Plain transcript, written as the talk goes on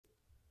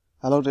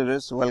Hello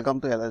traders, welcome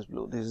to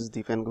Aliceblue. This is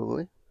Deepan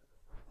Gogoi.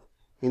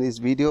 In this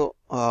video,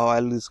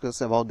 I'll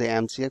discuss about the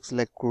MCX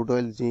like crude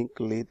oil, zinc,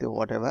 lead,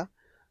 whatever.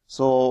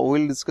 So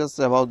we'll discuss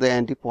about the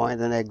entry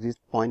point and exit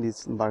point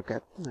is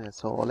market.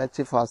 So let's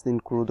see first in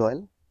crude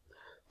oil.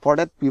 For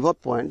that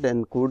pivot point,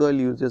 then crude oil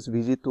users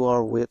visit to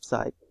our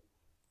website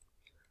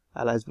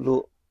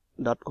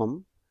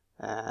aliceblue.com,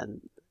 and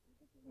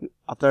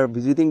after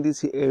visiting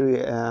this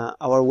area,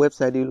 our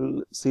website, you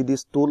will see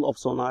this tool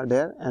option are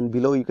there, and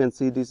below you can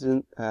see this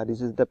is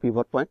the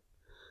pivot point.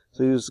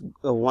 So you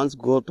once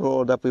go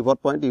through the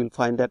pivot point, you will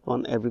find that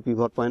one every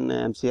pivot point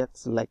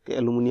MCX like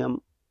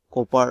aluminum,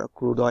 copper,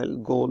 crude oil,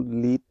 gold,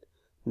 lead,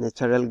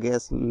 natural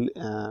gas,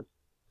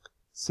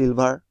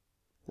 silver,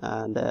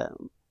 and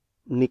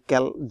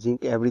nickel,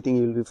 zinc, everything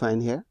you will be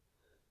find here.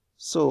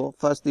 So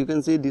first you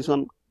can see this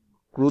one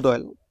crude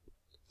oil.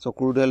 So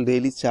crude oil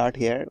daily chart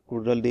here,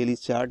 crude oil daily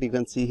chart you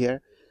can see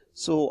here.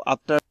 So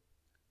after,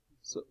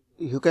 so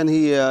you can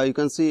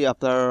see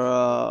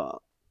after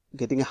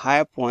getting a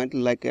higher point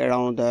like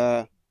around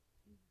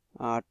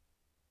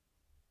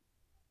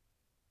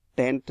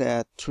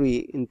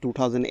 10.3 in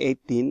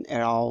 2018,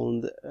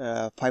 around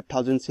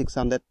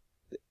 5,600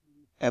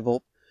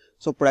 above.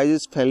 So price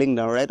is falling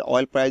down, right?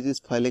 Oil price is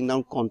falling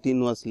down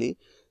continuously.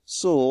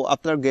 So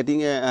after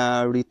getting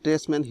a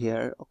retracement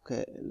here,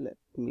 okay, let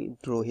me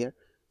draw here.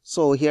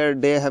 So here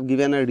they have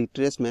given a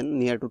retracement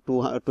near to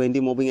 20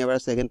 moving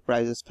average. Again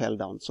prices fell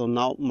down. So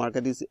now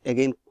market is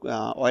again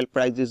oil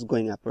price is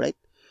going up, right?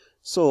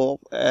 So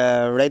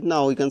right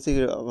now you can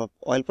see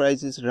oil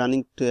price is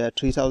running to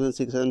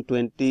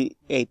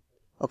 3,628.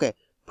 Okay,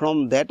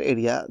 from that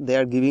area they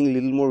are giving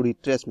little more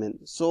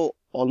retracement. So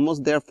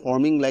almost they are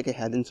forming like a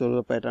head and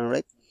shoulder pattern,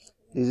 right?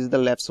 This is the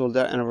left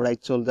shoulder and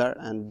right shoulder,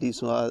 and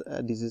this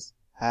is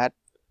head,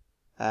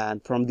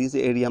 and from this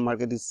area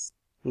market is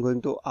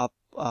going to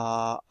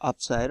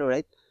upside,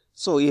 right?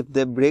 So if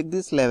they break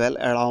this level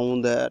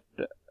around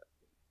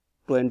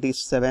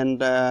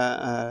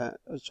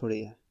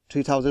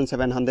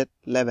 3,700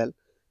 level,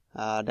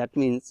 that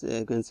means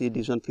you can see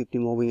this one 50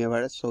 moving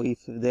average. So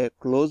if they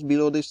close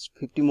below this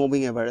 50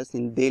 moving average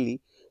in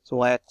daily, so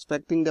I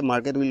expecting the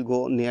market will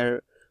go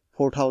near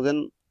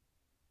 4,000,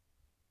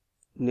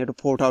 near to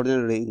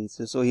 4,000 range.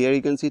 So here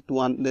you can see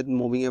 200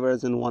 moving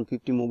average and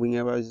 150 moving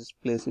average is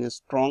placing a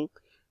strong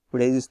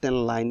resistance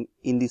line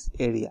in this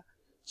area.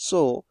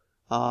 So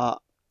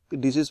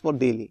this is for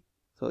daily.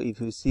 So if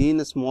you see in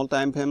a small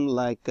time frame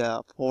like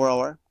 4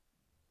 hour,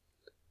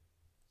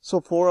 so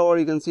 4 hour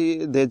you can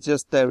see they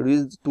just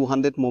reached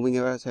 200 moving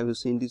average. Have you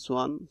seen this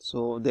one?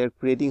 So they're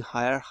creating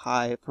higher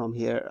high from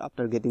here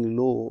after getting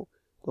low.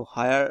 So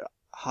higher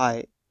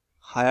high,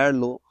 higher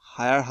low,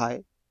 higher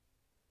high,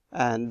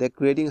 and they're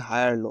creating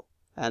higher low,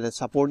 and they're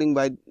supporting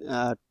by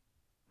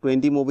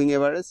 20 moving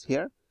average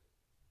here,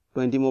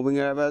 20 moving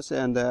average,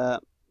 and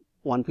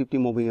 150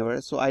 moving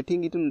average. So I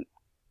think it will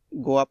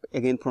go up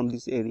again from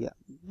this area,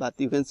 but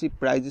you can see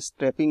price is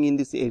trapping in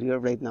this area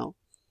right now.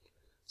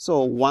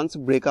 So once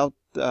breakout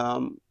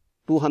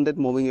 200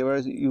 moving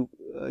average, you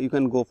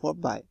can go for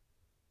buy.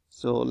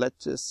 So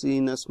let's just see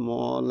in a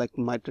small like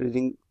my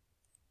trading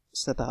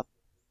setup.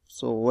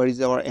 So where is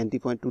our entry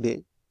point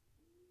today?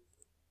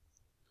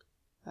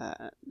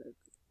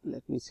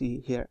 Let me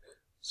see here.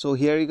 So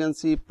here you can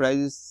see price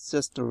is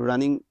just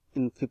running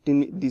in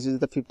 15. This is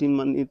the 15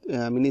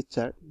 minute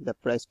chart. The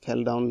price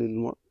fell down a little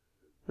more,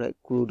 right?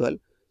 Crude oil.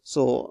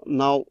 So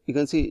now you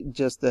can see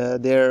just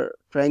they're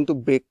trying to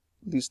break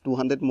this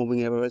 200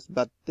 moving average,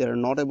 but they're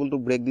not able to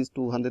break this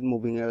 200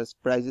 moving average.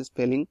 Price is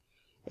falling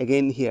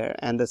again here,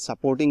 and the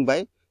supporting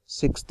by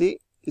 60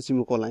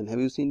 Ichimoku line. Have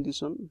you seen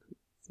this one?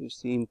 You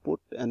see input,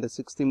 and the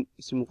 60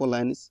 Ichimoku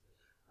line is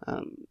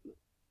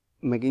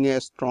making a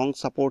strong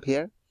support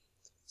here.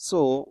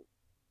 So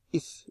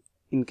if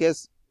in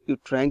case you're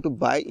trying to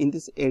buy in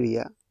this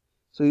area,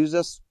 so you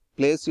just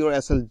place your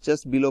SL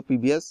just below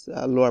previous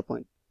lower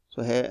point.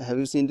 So have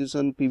you seen this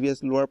on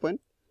previous lower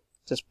point?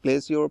 Just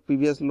place your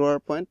previous lower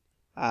point,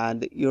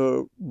 and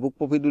your book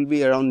profit will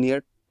be around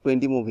near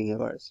 20 moving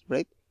average,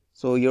 right?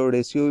 So your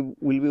ratio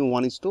will be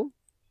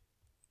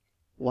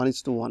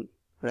 1:1,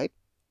 right?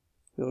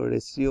 Your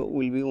ratio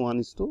will be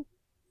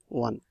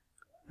 1:1,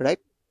 right?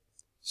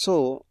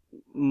 So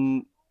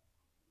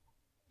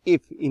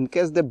if in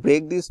case they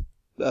break this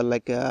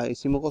like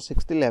Ichimoku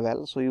 60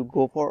 level, so you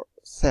go for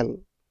sell,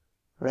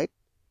 right?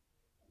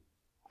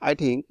 I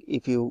think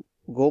if you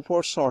go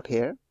for short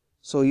here,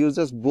 so you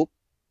just book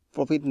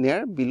profit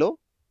near below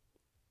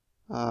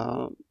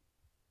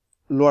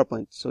lower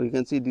point. So you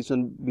can see this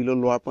one below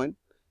lower point,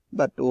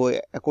 but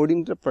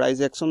according to the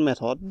price action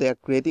method, they are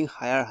creating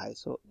higher high.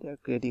 So they are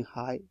creating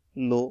high,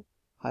 low,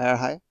 higher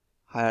high,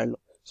 higher low.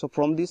 So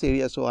from this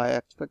area, so I am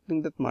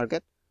expecting that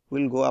market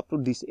will go up to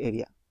this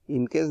area.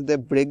 In case they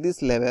break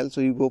this level,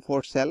 so you go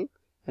for sell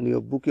and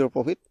you book your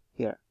profit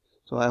here.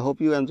 So I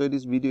hope you enjoyed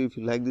this video. If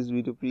you like this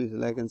video, please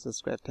like and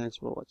subscribe. Thanks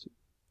for watching.